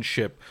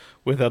relationship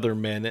with other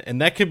men, and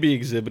that can be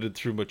exhibited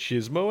through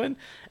machismo, and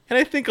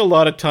I think a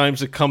lot of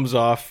times it comes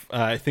off,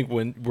 I think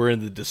when we're in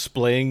the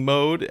displaying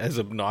mode, as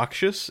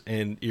obnoxious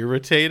and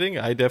irritating.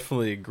 I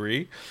definitely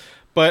agree,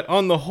 but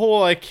on the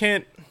whole,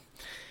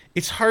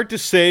 it's hard to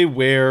say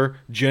where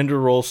gender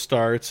role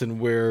starts and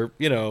where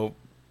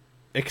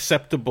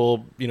acceptable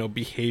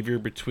behavior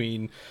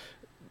between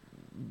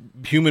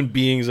human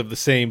beings of the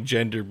same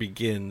gender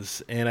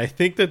begins, and I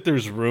think that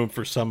there's room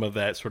for some of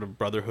that sort of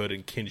brotherhood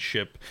and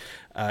kinship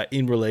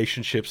in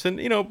relationships,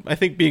 and I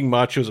think being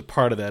macho is a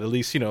part of that. At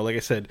least like I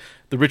said,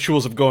 the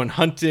rituals of going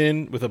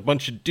hunting with a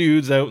bunch of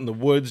dudes out in the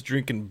woods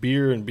drinking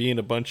beer and being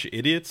a bunch of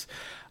idiots,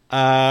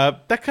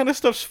 that kind of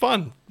stuff's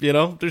fun.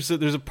 There's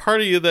a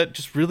part of you that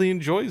just really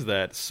enjoys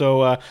that.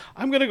 So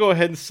I'm gonna go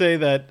ahead and say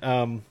that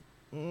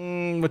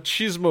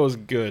machismo is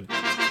good.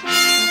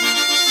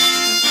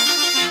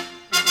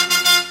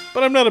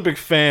 But I'm not a big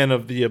fan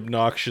of the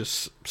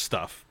obnoxious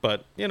stuff.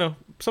 But,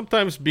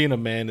 sometimes being a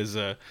man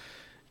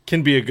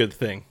can be a good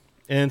thing.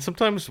 And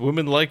sometimes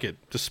women like it,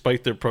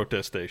 despite their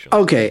protestations.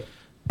 Okay.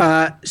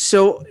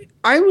 So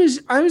I was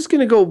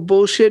going to go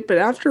bullshit, but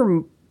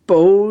after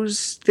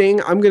Bo's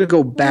thing, I'm going to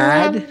go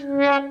bad.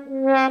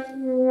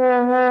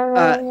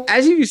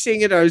 As you were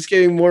saying it, I was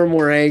getting more and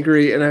more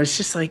angry. And I was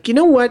just like, you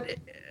know what?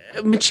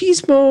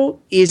 Machismo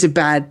is a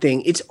bad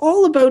thing. It's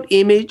all about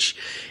image.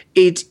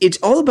 It's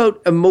all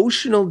about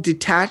emotional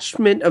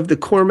detachment of the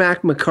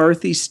Cormac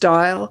McCarthy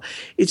style.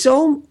 It's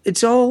all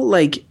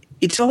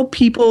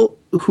people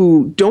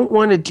who don't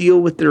want to deal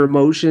with their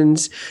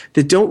emotions,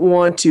 that don't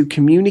want to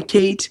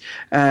communicate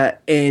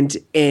and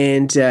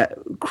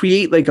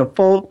create like a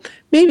full.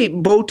 Maybe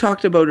Bo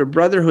talked about a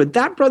brotherhood.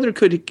 That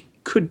brotherhood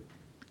could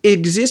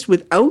exist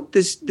without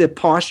the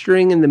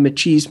posturing and the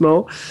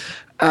machismo,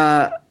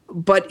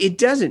 but it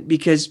doesn't,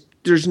 because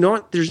there's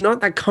not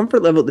that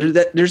comfort level.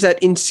 There's that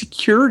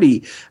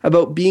insecurity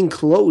about being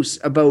close,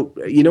 about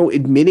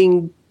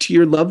admitting to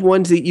your loved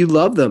ones that you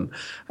love them,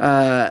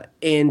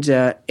 and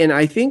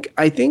I think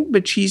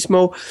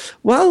machismo.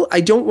 Well, I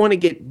don't want to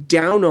get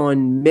down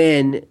on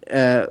men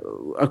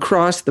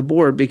across the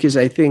board, because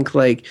I think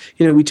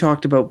we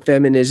talked about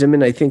feminism,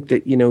 and I think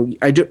that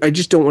I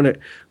just don't want to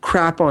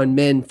crap on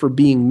men for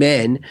being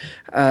men,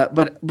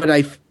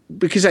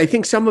 because I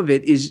think some of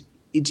it is.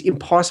 It's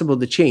impossible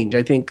to change.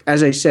 I think,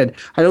 as I said,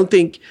 I don't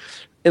think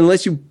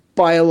unless you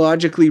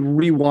biologically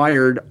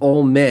rewired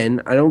all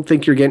men, I don't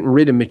think you're getting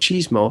rid of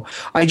machismo.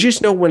 I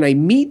just know when I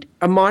meet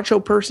a macho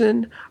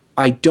person,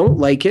 I don't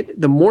like it.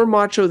 The more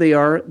macho they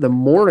are, the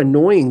more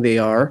annoying they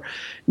are.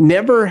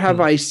 Never have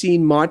I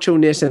seen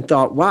macho-ness and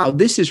thought, wow,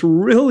 this is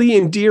really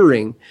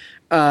endearing.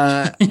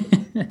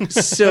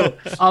 So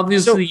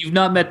Obviously, you've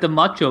not met the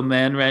Macho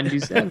Man, Randy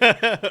said.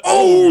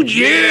 oh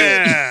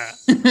yeah.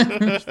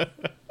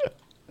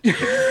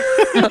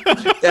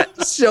 Yeah,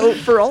 so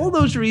for all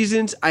those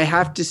reasons, I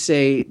have to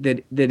say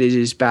that it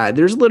is bad.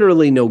 There's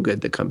literally no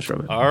good that comes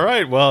from it. All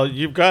right. Well,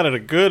 you've got it, a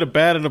good, a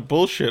bad, and a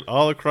bullshit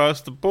all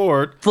across the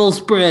board. Full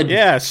spread.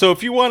 Yeah, so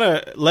if you want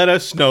to let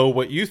us know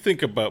what you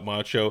think about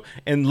Macho,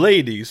 and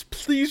ladies,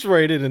 please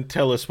write it and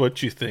tell us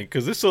what you think,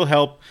 because this will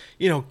help,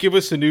 give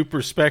us a new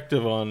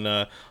perspective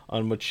on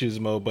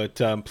Machismo.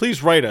 But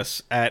please write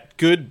us at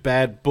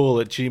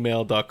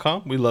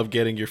goodbadbull@gmail.com. We love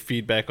getting your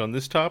feedback on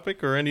this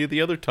topic or any of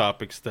the other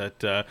topics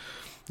that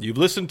you've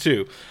listened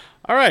to.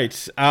 All right.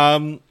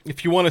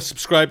 If you want to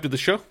subscribe to the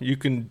show, you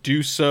can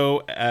do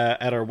so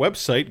at our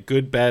website,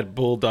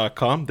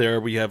 goodbadbull.com. There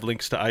we have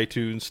links to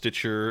iTunes,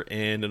 Stitcher,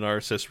 and an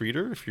RSS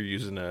reader if you're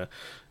using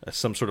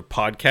some sort of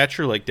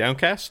podcatcher like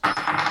Downcast.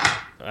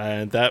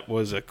 And that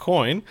was a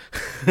coin.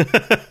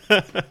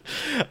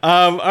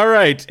 All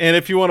right. And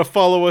if you want to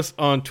follow us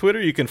on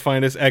Twitter, you can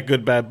find us at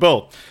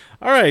goodbadbull.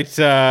 All right.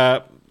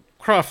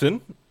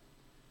 Crofton,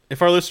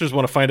 if our listeners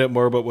want to find out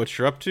more about what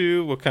you're up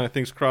to, what kind of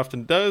things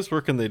Crofton does,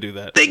 where can they do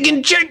that? They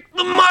can check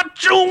the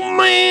Macho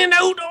Man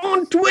out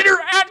on Twitter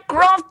at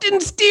Crofton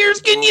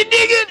Steers. Can you dig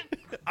it?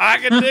 I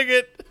can dig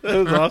it.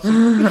 That was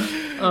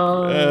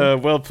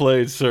awesome. Well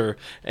played, sir.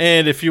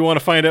 And if you want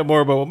to find out more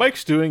about what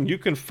Mike's doing, you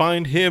can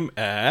find him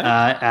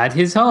at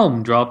his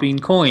home, dropping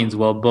coins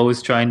while Bo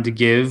is trying to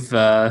give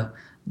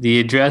the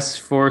address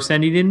for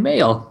sending in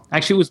mail.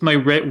 Actually, it was my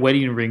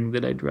wedding ring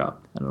that I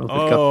dropped. I don't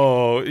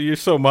know if you're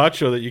so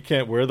macho that you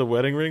can't wear the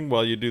wedding ring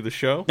while you do the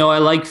show? No, I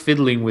like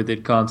fiddling with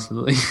it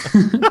constantly.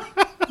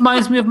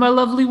 Reminds me of my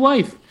lovely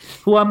wife,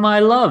 who I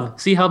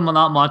love. See how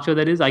not macho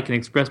that is? I can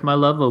express my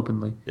love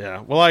openly. Yeah,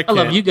 well, I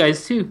love you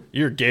guys, too.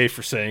 You're gay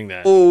for saying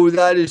that. Oh,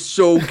 that is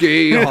so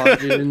gay,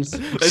 Hodgins.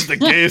 That's the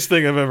gayest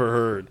thing I've ever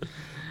heard.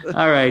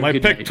 All right, my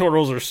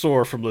pectorals are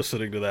sore from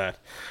listening to that.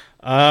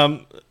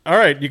 All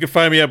right, you can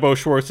find me at Bo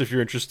Schwartz if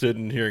you're interested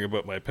in hearing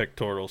about my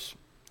pectorals.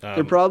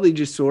 They're probably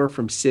just sore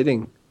from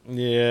sitting.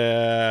 Yeah,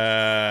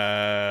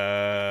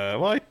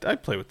 well, I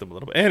play with them a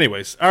little bit.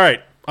 Anyways, all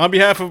right. On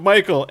behalf of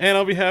Michael and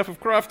on behalf of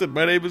Crofton,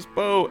 my name is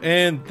Bo,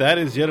 and that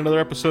is yet another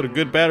episode of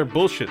Good, Bad, or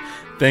Bullshit.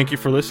 Thank you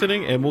for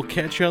listening, and we'll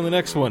catch you on the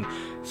next one.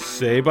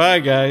 Say bye,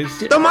 guys.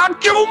 The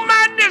Macho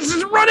Madness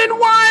is running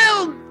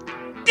wild!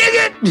 Dig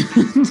it!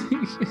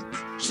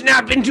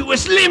 Snap into a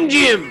Slim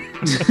Jim!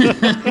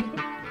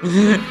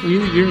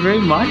 You're very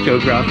macho,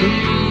 Crofton.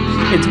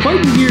 It's quite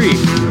eerie.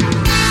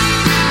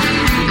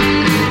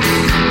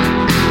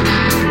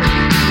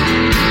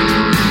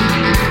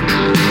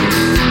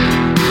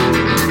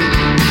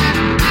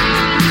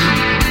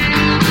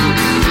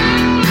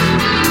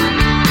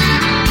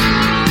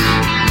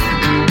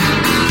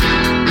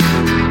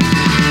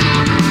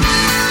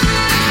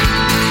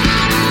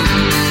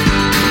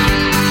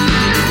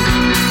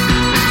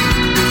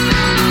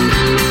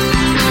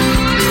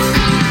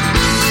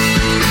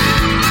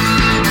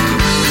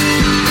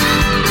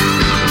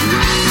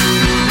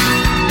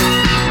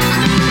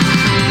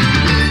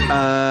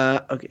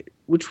 Okay,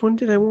 which one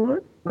did I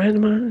want?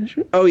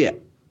 Randomized? Oh, yeah.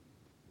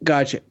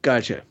 Gotcha.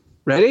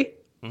 Ready?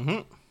 Mm-hmm.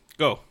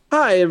 Go.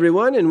 Hi,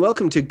 everyone, and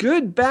welcome to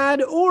Good,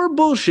 Bad, or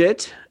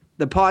Bullshit,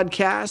 the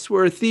podcast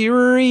where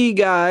three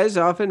guys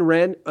often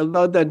One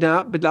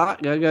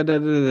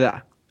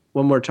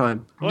more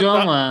time.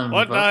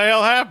 What the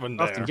hell happened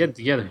there? To get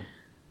together.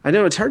 I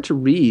know, it's hard to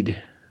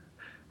read.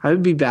 I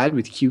would be bad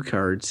with cue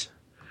cards.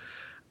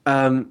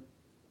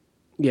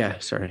 Yeah,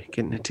 sorry,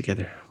 getting it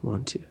together.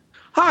 1, 2.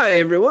 Hi,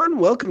 everyone.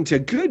 Welcome to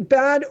Good,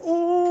 Bad,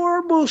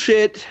 or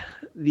Bullshit,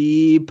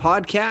 the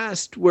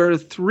podcast where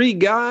three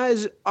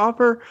guys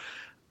offer...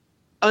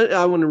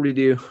 I want to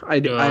redo.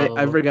 I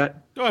forgot.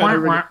 Go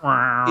ahead.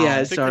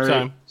 Yeah, Take sorry. your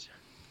time.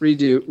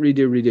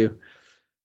 Redo.